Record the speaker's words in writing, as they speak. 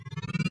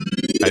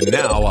And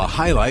now a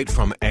highlight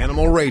from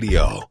Animal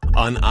Radio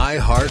on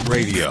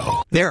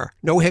iHeartRadio. There,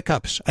 no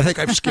hiccups. I think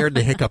I've scared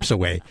the hiccups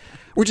away,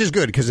 which is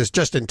good because it's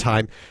just in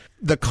time.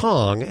 The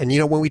Kong, and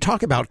when we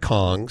talk about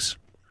Kongs,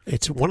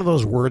 it's one of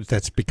those words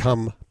that's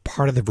become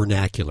part of the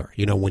vernacular.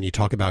 When you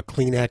talk about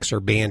Kleenex or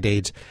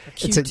Band-Aids.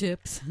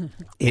 Q-tips.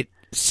 It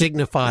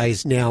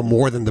signifies now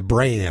more than the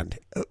brand.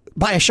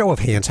 By a show of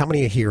hands, how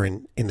many here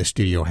in the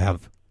studio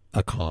have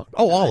a Kong?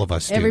 Oh, all of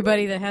us do.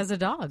 Everybody that has a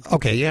dog.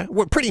 Okay, yeah.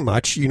 Well, pretty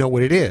much you know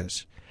what it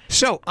is.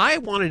 So I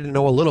wanted to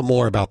know a little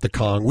more about the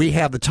Kong. We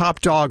have the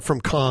top dog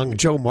from Kong,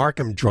 Joe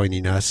Markham,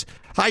 joining us.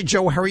 Hi,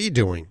 Joe. How are you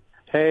doing?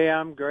 Hey,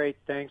 I'm great.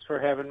 Thanks for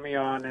having me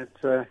on.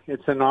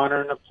 It's an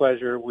honor and a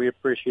pleasure. We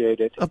appreciate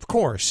it. Of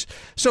course.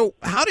 So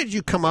how did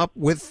you come up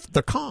with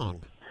the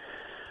Kong?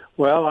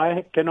 Well,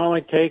 I can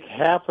only take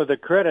half of the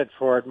credit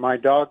for it. My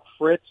dog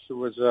Fritz, who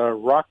was a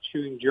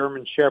rock-chewing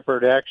German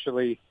Shepherd,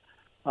 actually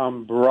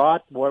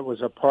brought what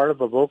was a part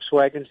of a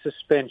Volkswagen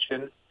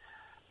suspension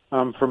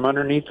from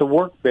underneath the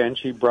workbench.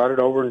 He brought it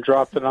over and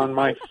dropped it on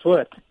my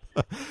foot.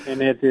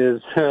 And it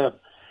is,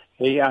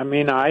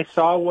 I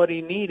saw what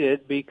he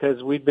needed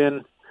because we'd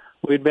been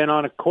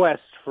on a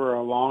quest for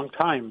a long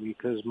time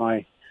because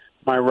my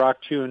rock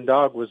chewing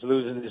dog was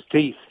losing his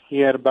teeth. He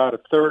had about a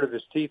third of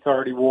his teeth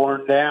already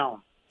worn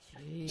down.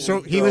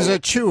 So he was a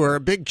chewer,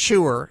 a big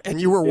chewer, and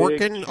you were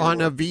working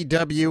on a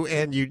VW,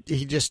 and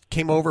he just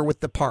came over with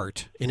the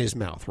part in his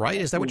mouth, right?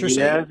 Is that what you're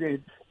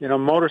saying? Yeah,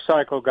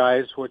 motorcycle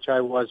guys, which I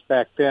was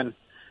back then,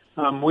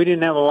 we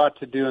didn't have a lot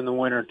to do in the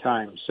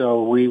wintertime,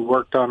 so we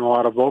worked on a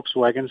lot of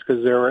Volkswagens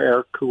because they were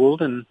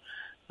air-cooled and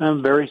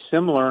very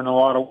similar in a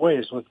lot of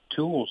ways with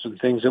tools and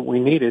things that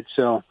we needed.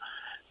 So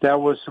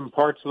that was some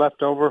parts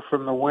left over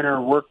from the winter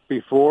work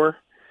before,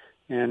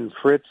 and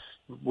Fritz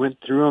went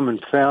through them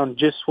and found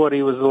just what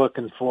he was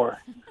looking for.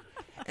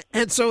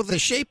 And so the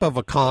shape of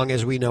a Kong,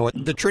 as we know it,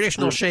 the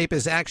traditional shape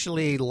is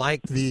actually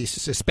like the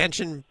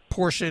suspension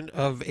portion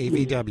of a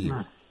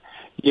VW.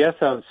 Yes,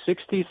 a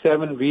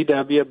 67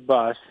 VW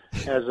bus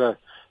has a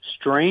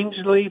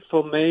strangely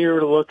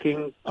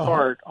familiar-looking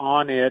part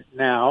on it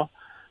now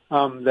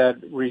that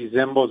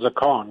resembles a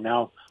Kong.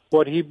 Now,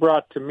 what he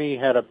brought to me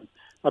had a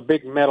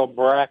big metal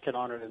bracket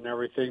on it and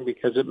everything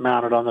because it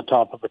mounted on the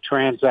top of a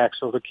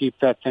transaxle to keep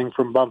that thing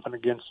from bumping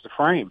against the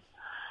frame.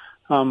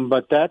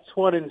 But that's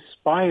what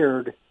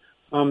inspired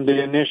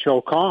the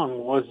initial Kong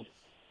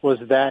was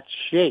that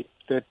shape.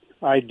 That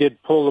I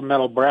did pull the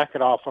metal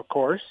bracket off, of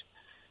course,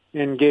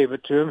 and gave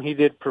it to him. He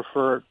did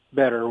prefer it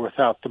better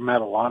without the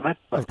metal on it.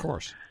 But, of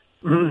course.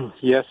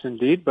 Yes,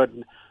 indeed. But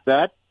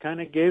that kind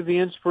of gave the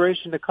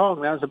inspiration to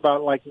Kong. That was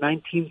about like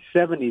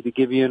 1970 to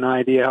give you an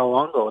idea how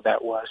long ago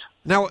that was.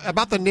 Now,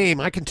 about the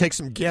name, I can take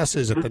some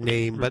guesses at the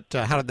name, but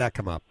how did that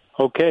come up?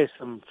 Okay,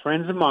 some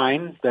friends of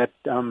mine that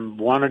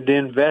wanted to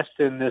invest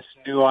in this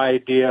new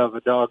idea of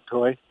a dog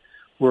toy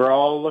were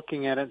all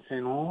looking at it and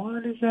saying,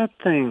 what is that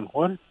thing?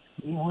 What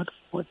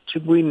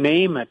should we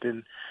name it?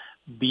 And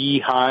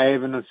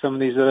Beehive and some of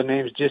these other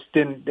names just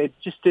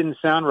didn't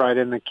sound right.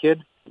 And the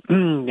kid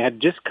had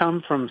just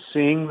come from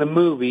seeing the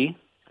movie,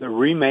 the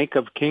remake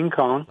of King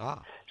Kong,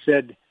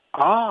 said,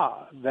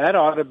 that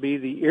ought to be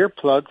the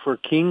earplug for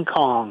King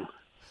Kong.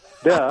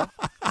 Duh.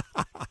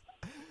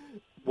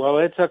 Well,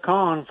 it's a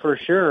Kong for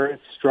sure.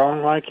 It's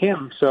strong like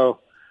him. So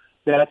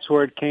that's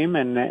where it came.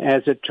 And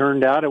as it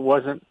turned out, it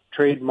wasn't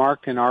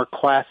trademarked in our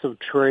class of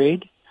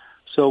trade.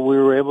 So we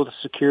were able to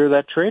secure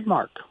that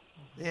trademark.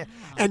 Yeah.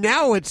 And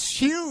now it's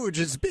huge.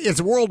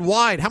 It's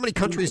worldwide. How many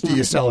countries do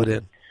you sell it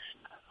in?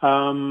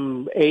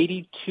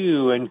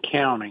 82 and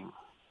counting.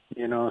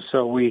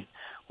 So we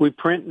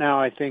print now,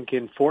 I think,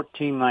 in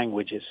 14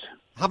 languages.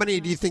 How many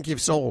do you think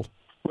you've sold?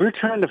 We're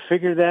trying to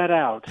figure that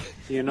out.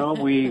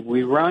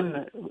 We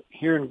run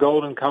here in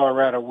Golden,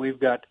 Colorado. We've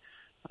got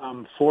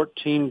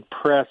 14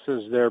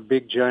 presses. They're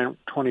big, giant,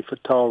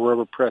 20-foot-tall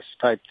rubber press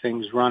type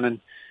things running,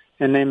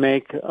 and they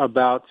make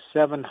about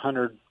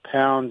 700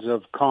 pounds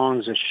of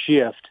Kongs a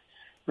shift,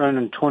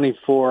 running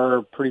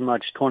pretty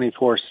much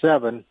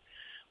 24/7.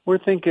 We're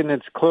thinking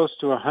it's close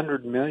to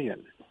 100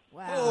 million.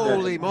 Wow!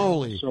 Holy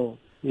moly! So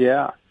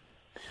yeah.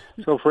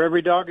 So for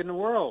every dog in the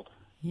world.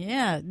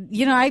 Yeah.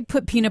 I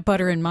put peanut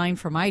butter in mine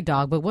for my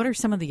dog, but what are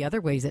some of the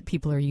other ways that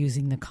people are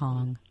using the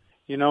Kong?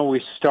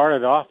 We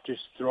started off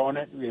just throwing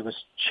it. It was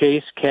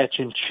chase, catch,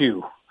 and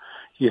chew.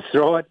 You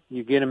throw it,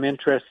 you get them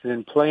interested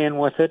in playing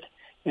with it,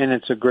 and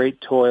it's a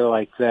great toy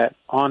like that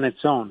on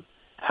its own.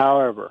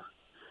 However,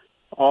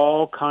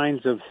 all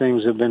kinds of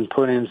things have been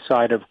put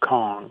inside of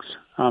Kongs,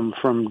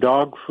 from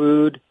dog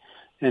food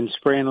and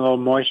spraying a little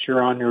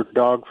moisture on your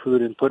dog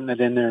food and putting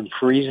it in there and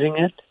freezing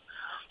it,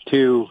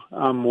 to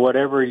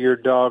whatever your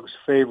dog's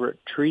favorite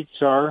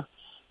treats are,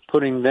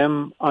 putting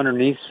them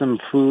underneath some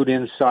food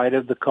inside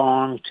of the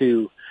Kong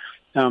to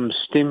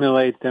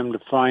stimulate them to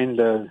find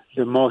the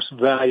most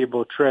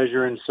valuable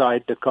treasure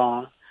inside the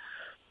Kong.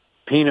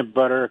 Peanut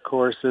butter, of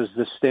course, is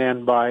the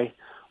standby.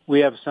 We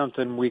have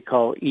something we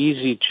call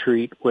Easy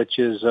Treat, which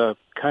is a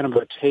kind of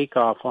a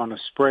takeoff on a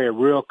spray, a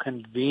real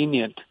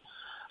convenient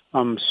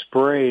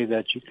spray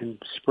that you can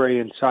spray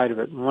inside of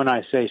it. And when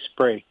I say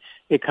spray,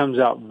 it comes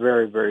out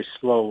very, very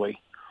slowly.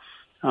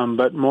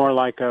 But more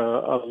like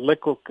a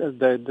liquid,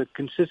 the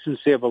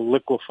consistency of a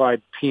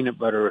liquefied peanut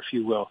butter, if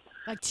you will.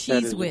 Like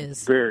Cheese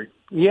Whiz.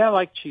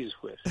 Like Cheese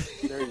Whiz.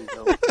 There you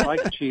go.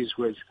 Like Cheese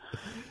Whiz.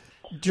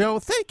 Joe,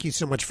 thank you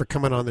so much for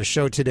coming on the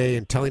show today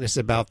and telling us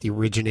about the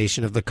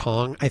origination of the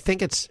Kong. I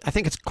think it's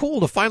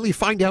cool to finally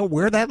find out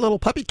where that little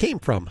puppy came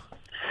from.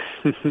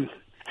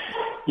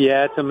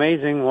 Yeah, it's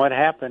amazing what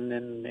happened,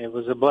 and it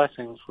was a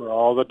blessing for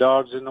all the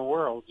dogs in the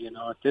world,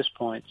 at this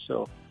point.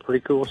 So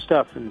pretty cool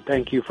stuff, and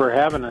thank you for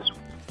having us.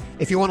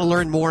 If you want to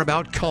learn more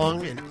about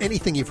Kong and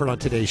anything you've heard on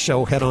today's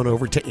show, head on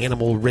over to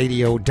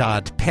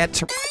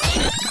animalradio.pet.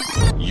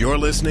 You're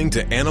listening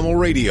to Animal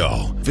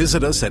Radio.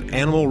 Visit us at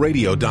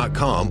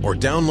animalradio.com or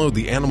download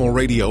the Animal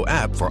Radio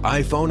app for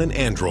iPhone and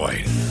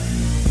Android.